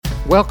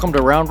Welcome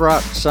to Round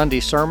Rock Sunday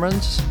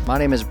Sermons. My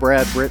name is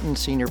Brad Brittain,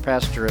 Senior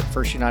Pastor at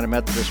First United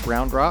Methodist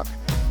Round Rock.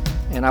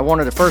 And I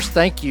wanted to first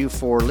thank you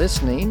for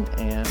listening,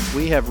 and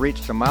we have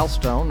reached a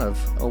milestone of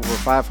over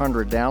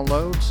 500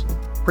 downloads.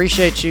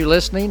 Appreciate you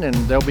listening, and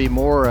there'll be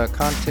more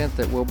content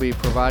that we'll be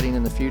providing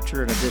in the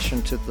future in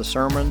addition to the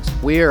sermons.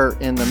 We are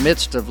in the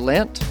midst of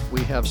Lent.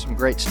 We have some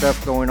great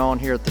stuff going on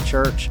here at the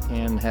church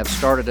and have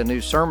started a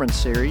new sermon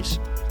series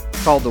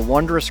called The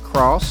Wondrous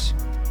Cross.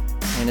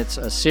 And it's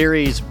a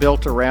series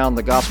built around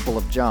the Gospel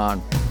of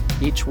John.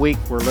 Each week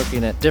we're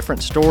looking at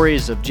different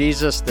stories of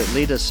Jesus that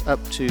lead us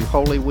up to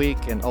Holy Week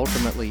and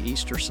ultimately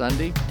Easter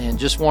Sunday. And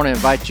just want to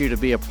invite you to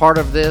be a part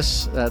of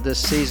this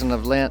season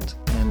of Lent.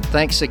 And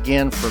thanks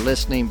again for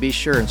listening. Be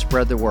sure and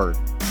spread the word.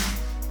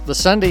 The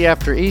Sunday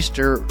after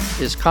Easter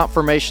is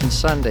Confirmation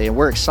Sunday, and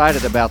we're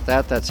excited about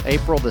that. That's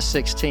April the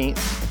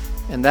 16th.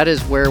 And that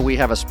is where we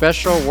have a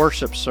special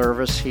worship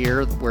service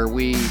here where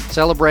we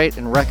celebrate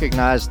and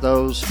recognize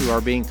those who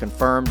are being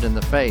confirmed in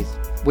the faith.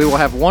 We will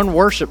have one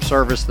worship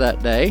service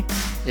that day.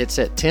 It's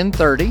at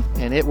 10:30,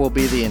 and it will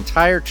be the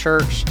entire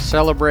church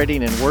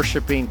celebrating and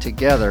worshiping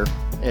together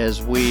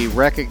as we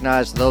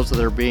recognize those that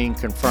are being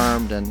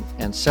confirmed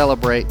and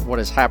celebrate what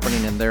is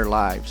happening in their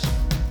lives.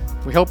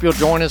 We hope you'll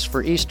join us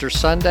for Easter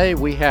Sunday.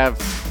 We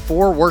have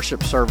 4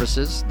 worship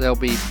services. There'll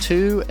be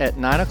 2 at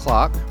 9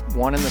 o'clock,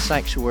 one in the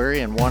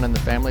sanctuary and one in the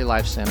Family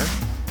Life Center.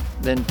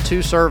 Then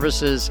 2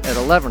 services at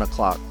 11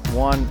 o'clock,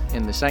 one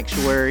in the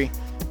sanctuary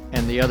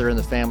and the other in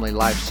the Family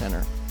Life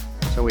Center.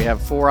 So we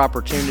have 4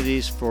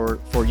 opportunities for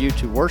you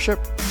to worship.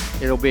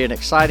 It'll be an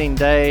exciting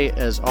day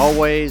as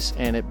always,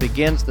 and it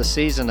begins the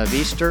season of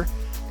Easter.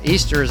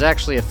 Easter is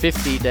actually a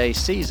 50-day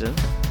season,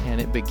 and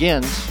it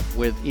begins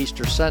with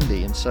Easter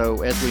Sunday. And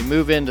so as we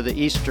move into the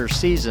Easter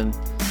season,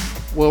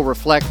 we'll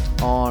reflect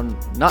on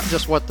not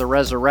just what the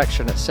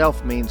resurrection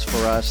itself means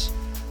for us,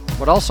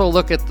 but also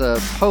look at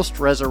the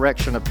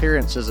post-resurrection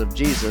appearances of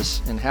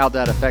Jesus and how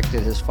that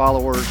affected his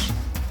followers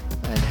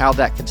and how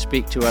that can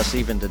speak to us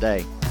even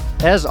today.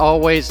 As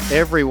always,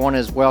 everyone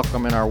is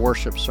welcome in our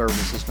worship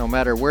services, no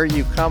matter where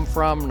you come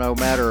from, no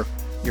matter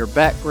your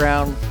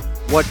background,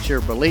 what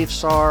your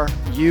beliefs are,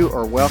 you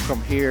are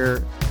welcome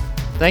here.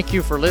 Thank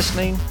you for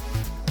listening.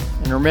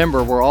 And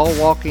remember, we're all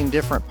walking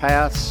different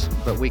paths,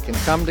 but we can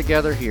come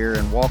together here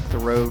and walk the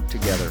road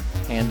together,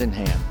 hand in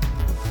hand.